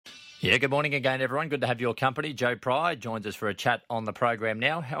Yeah, good morning again, everyone. Good to have your company. Joe Pryor joins us for a chat on the program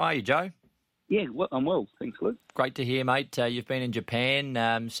now. How are you, Joe? Yeah, I'm well. Thanks, Luke. Great to hear, mate. You've been in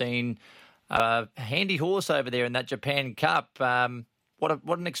Japan, seen a handy horse over there in that Japan Cup.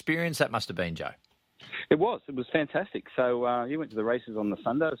 What an experience that must have been, Joe. It was fantastic. So you went to the races on the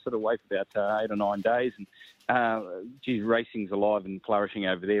Sunday. I was sort of away for about 8 or 9 days, and racing's alive and flourishing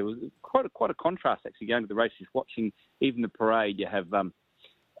over there. It was quite a contrast actually going to the races, watching even the parade. You have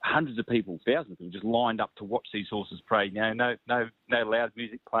hundreds of people, thousands of people, just lined up to watch these horses parade. No loud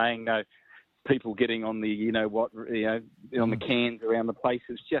music playing, no people getting on the on the cans around the place.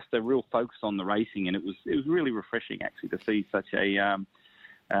 It's just a real focus on the racing, and it was really refreshing actually to see such a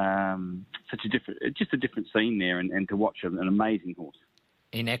different scene there, and to watch an amazing horse.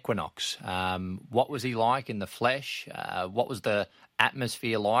 In Equinox, what was he like in the flesh? What was the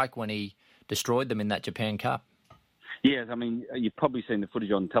atmosphere like when he destroyed them in that Japan Cup? Yes, I mean, you've probably seen the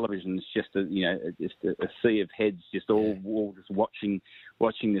footage on television. It's just a sea of heads, just all just watching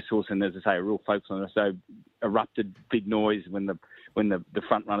this horse, and as I say, a real focus on it. So erupted big noise when the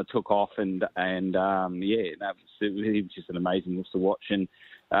front runner took off, and it was just an amazing horse to watch. And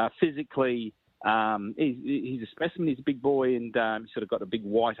physically, he's a specimen. He's a big boy, and he's sort of got a big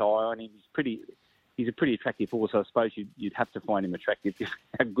white eye on him. He's a pretty attractive horse. I suppose you'd have to find him attractive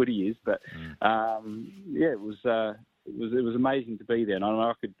how good he is. But it was amazing to be there, and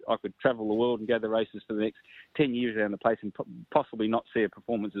I could travel the world and go to the races for the next 10 years around the place and possibly not see a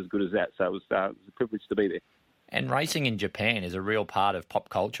performance as good as that. So it was a privilege to be there. And racing in Japan is a real part of pop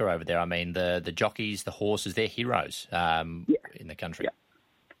culture over there. I mean, the jockeys, the horses, they're heroes in the country.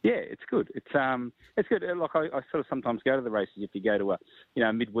 Yeah, it's good. It's good. Like I sort of sometimes go to the races. If you go to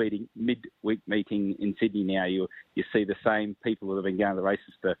a midweek meeting in Sydney now, you see the same people that have been going to the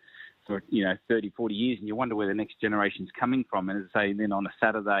races for 30, 40 years, and you wonder where the next generation's coming from. And as I say, and then on a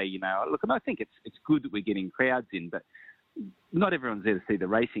Saturday, look, and I think it's good that we're getting crowds in, but not everyone's there to see the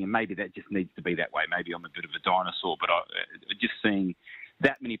racing, and maybe that just needs to be that way. Maybe I'm a bit of a dinosaur, but just seeing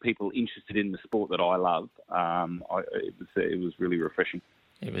that many people interested in the sport that I love, it was really refreshing.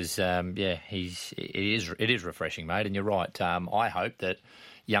 It was, it is refreshing, mate, and you're right. I hope that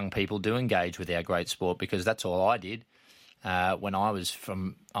young people do engage with our great sport, because that's all I did when I was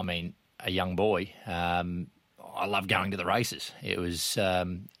a young boy. I loved going to the races. It was,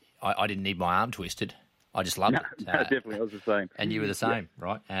 I didn't need my arm twisted. I just loved it. No, definitely, I was the same. And you were the same,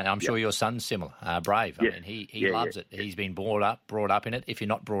 right? And I'm sure your son's similar, Brave. I mean, he loves it. He's been brought up in it. If you're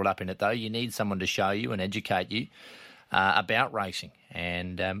not brought up in it, though, you need someone to show you and educate you about racing.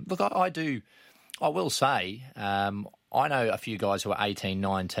 And look, I will say, I know a few guys who are 18,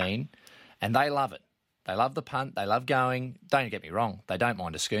 19, and they love it. They love the punt. They love going. Don't get me wrong. They don't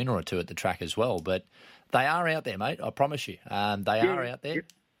mind a schooner or two at the track as well. But they are out there, mate. I promise you. They are out there,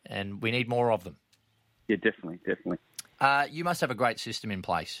 and we need more of them. Yeah, definitely. You must have a great system in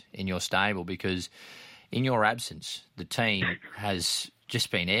place in your stable, because in your absence, the team has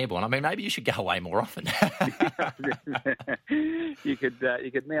just been airborne. I mean, maybe you should go away more often. You could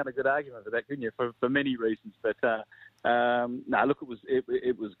mount a good argument for that, couldn't you? For many reasons, but no, look,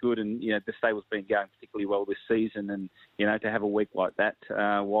 it was good, and the stable's been going particularly well this season, and to have a week like that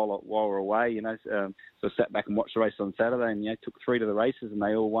while we're away, so I sat back and watched the race on Saturday, and took 3 to the races and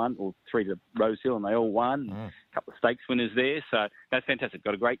they all won, or 3 to Rose Hill and they all won. A couple of stakes winners there, so that's fantastic.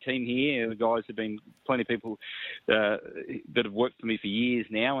 Got a great team here. The guys have been plenty of people that have worked for me for years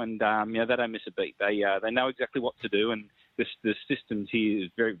now, and they don't miss a beat. They know exactly what to do, and the systems here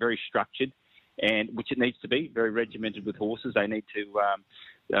is very, very structured, and which it needs to be, very regimented with horses. They need to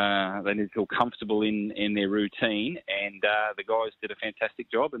feel comfortable in their routine, and the guys did a fantastic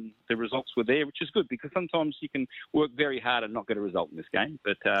job, and the results were there, which is good, because sometimes you can work very hard and not get a result in this game.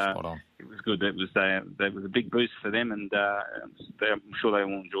 But it was good. It was a big boost for them, and I'm sure they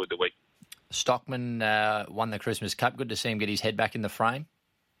all enjoyed the week. Stockman won the Christmas Cup. Good to see him get his head back in the frame.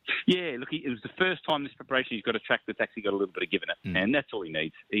 Yeah, look, it was the first time this preparation he's got a track that's actually got a little bit of give in it, and that's all he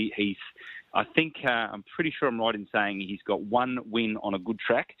needs. I think I'm pretty sure I'm right in saying he's got one win on a good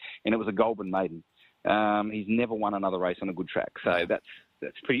track, and it was a Goulburn Maiden. He's never won another race on a good track, so that's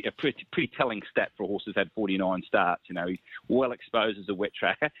a pretty telling stat for a horse who's had 49 starts. He's well exposed as a wet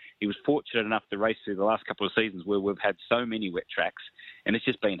tracker. He was fortunate enough to race through the last couple of seasons where we've had so many wet tracks, and it's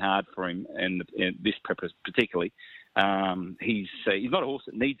just been hard for him, and this prep particularly. He's not a horse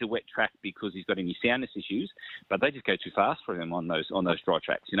that needs a wet track because he's got any soundness issues, but they just go too fast for him on those dry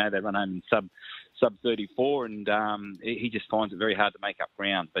tracks. They run home in sub 34, and he just finds it very hard to make up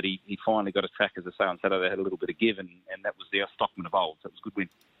ground. But he finally got a track, as I say, on Saturday. Had a little bit of give, and that was the Stockman of old. So it was a good win.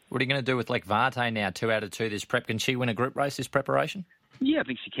 What are you going to do with Lekvate now? 2 out of 2 this prep. Can she win a group race this preparation? Yeah, I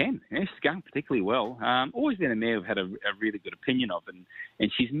think she can. Yeah, she's going particularly well. Always been a mare I've had a really good opinion of, and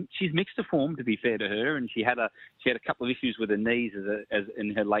she's mixed to form, to be fair to her. And she had a couple of issues with her knees as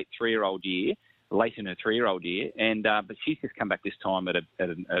in her late in her 3-year-old year, and but she's just come back this time at a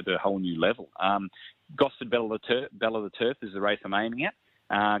whole new level. Gosford Bella the Turf is the race I'm aiming at.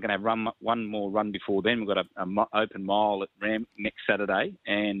 Going to have one more run before then. We've got an open mile at Ram next Saturday,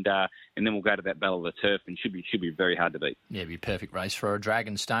 and then we'll go to that Battle of the Turf, and should be very hard to beat. Yeah, it'd be a perfect race for a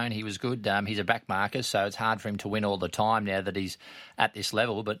Dragonstone. He was good. He's a back marker, so it's hard for him to win all the time now that he's at this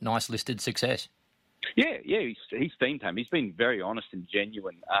level, but nice listed success. Yeah, he's steamed home. He's been very honest and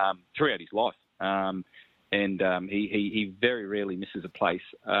genuine throughout his life. He very rarely misses a place.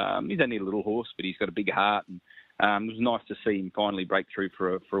 He's only a little horse, but he's got a big heart, and it was nice to see him finally break through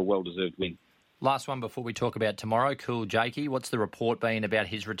for a well-deserved win. Last one before we talk about tomorrow, Cool Jakey. What's the report been about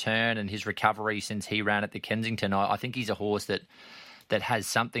his return and his recovery since he ran at the Kensington? I think he's a horse that has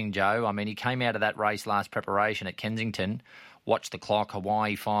something, Joe. I mean, he came out of that race last preparation at Kensington, watched the clock,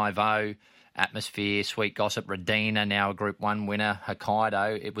 Hawaii 5-0, Atmosphere, Sweet Gossip, Radina, now a Group 1 winner,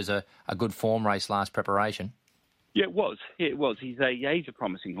 Hokkaido. It was a good form race last preparation. Yeah, it was. He's a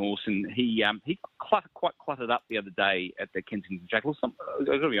promising horse, and he got quite cluttered up the other day at the Kensington track. Well, I've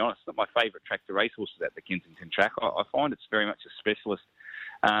got to be honest, it's not my favourite track to race horses at the Kensington track. I find it's very much a specialist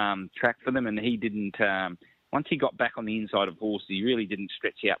track for them, and he didn't. Once he got back on the inside of horses, he really didn't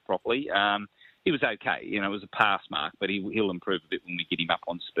stretch out properly. He was okay, it was a pass mark, but he'll improve a bit when we get him up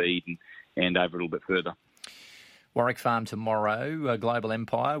on speed and over a little bit further. Warwick Farm tomorrow, Global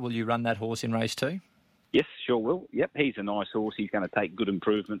Empire. Will you run that horse in race 2? Yes, sure will. Yep, he's a nice horse. He's going to take good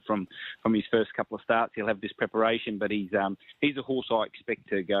improvement from his first couple of starts. He'll have this preparation, but he's a horse I expect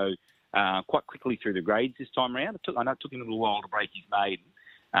to go quite quickly through the grades this time around. I know it took him a little while to break his maiden,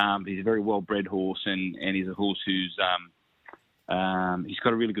 but he's a very well-bred horse, and he's a horse who's he's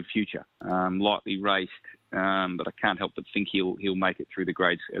got a really good future. Lightly raced, but I can't help but think he'll make it through the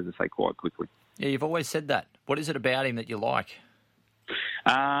grades, as I say, quite quickly. Yeah, you've always said that. What is it about him that you like?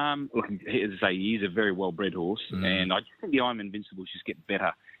 Look, as I say, he's a very well-bred horse, and I just think the I'm Invincible just get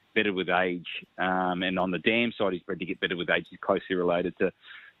better with age. And on the dam side, he's bred to get better with age. He's closely related to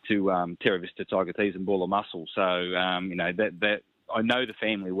Terra Vista, Tiger Tease, and Ball of Muscle. So that I know the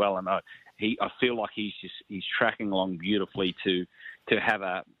family well, and I feel like he's tracking along beautifully to have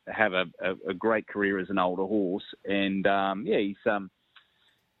a great career as an older horse. And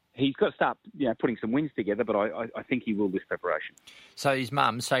he's got to start, putting some wins together, but I think he will this preparation. So his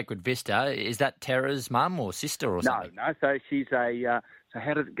mum, Sacred Vista, is that Terra's mum or sister or something? No. So she's so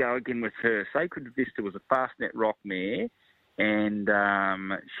how did it go again with her? Sacred Vista was a Fastnet Rock mare, and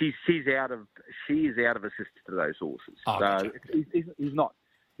she's out of a sister to those horses. Oh, so gotcha. he's not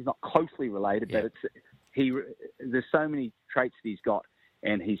closely related, but there's so many traits that he's got,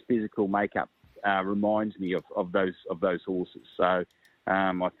 and his physical makeup reminds me of those horses. So.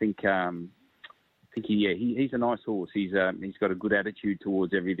 I think he's a nice horse. He's got a good attitude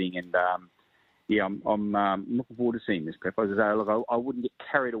towards everything, and I'm looking forward to seeing this prep. As I say, look, I wouldn't get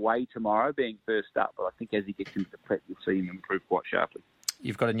carried away tomorrow being first up, but I think as he gets into the prep, you'll see him improve quite sharply.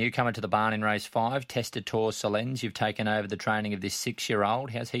 You've got a newcomer to the barn in race 5, Testator Solens. You've taken over the training of this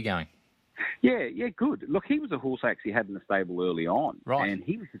 6-year-old. How's he going? Yeah, good. Look, he was a horse I actually had in the stable early on, right? And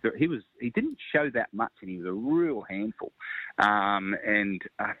he didn't show that much, and he was a real handful. And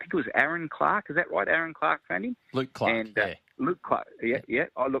I think it was Aaron Clark. Is that right? Aaron Clark found him. Luke Clark. And, yeah. Luke Clark. Yeah.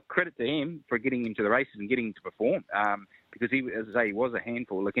 I look credit to him for getting into the races and getting him to perform. Because he, as I say, he was a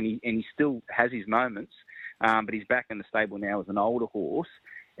handful. Look, and he still has his moments. But he's back in the stable now as an older horse,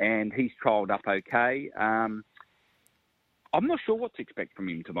 and he's trialled up okay. I'm not sure what to expect from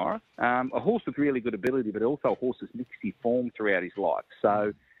him tomorrow. A horse with really good ability, but also a horse that's mixed his form throughout his life.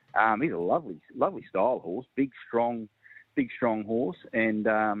 So he's a lovely style horse, big, strong horse. And,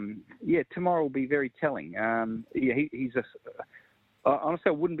 tomorrow will be very telling. Honestly, I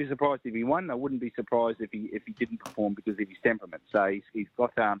wouldn't be surprised if he won. I wouldn't be surprised if he didn't perform because of his temperament. So he's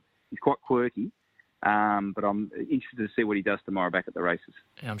quite quirky. But I'm interested to see what he does tomorrow back at the races.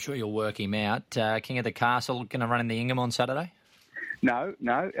 I'm sure you'll work him out. King of the Castle going to run in the Ingham on Saturday? No.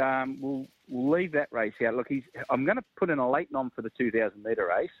 We'll leave that race out. Look, I'm going to put in a late nom for the 2,000 metre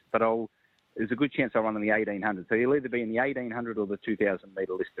race, but there's a good chance I'll run in the 1,800. So he'll either be in the 1,800 or the 2,000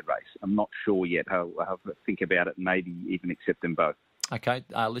 metre listed race. I'm not sure yet. I'll have to think about it and maybe even accept them both. Okay.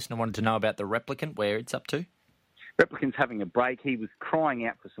 Listener wanted to know about the Replicant, where it's up to? Replicant's having a break. He was crying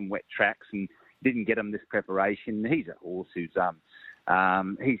out for some wet tracks and didn't get him this preparation. He's a horse who's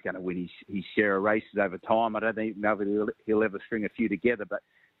he's going to win his share of races over time. I don't know if he'll ever string a few together, but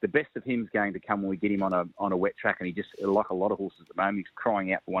the best of him's going to come when we get him on a wet track, and he just, like a lot of horses at the moment, he's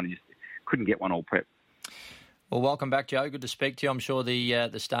crying out for one and just couldn't get one all prep. Well, welcome back, Joe. Good to speak to you. I'm sure the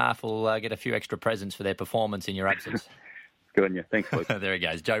staff will get a few extra presents for their performance in your absence. Good on you. Thanks, Luke. There he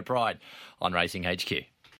goes. Joe Pride on Racing HQ.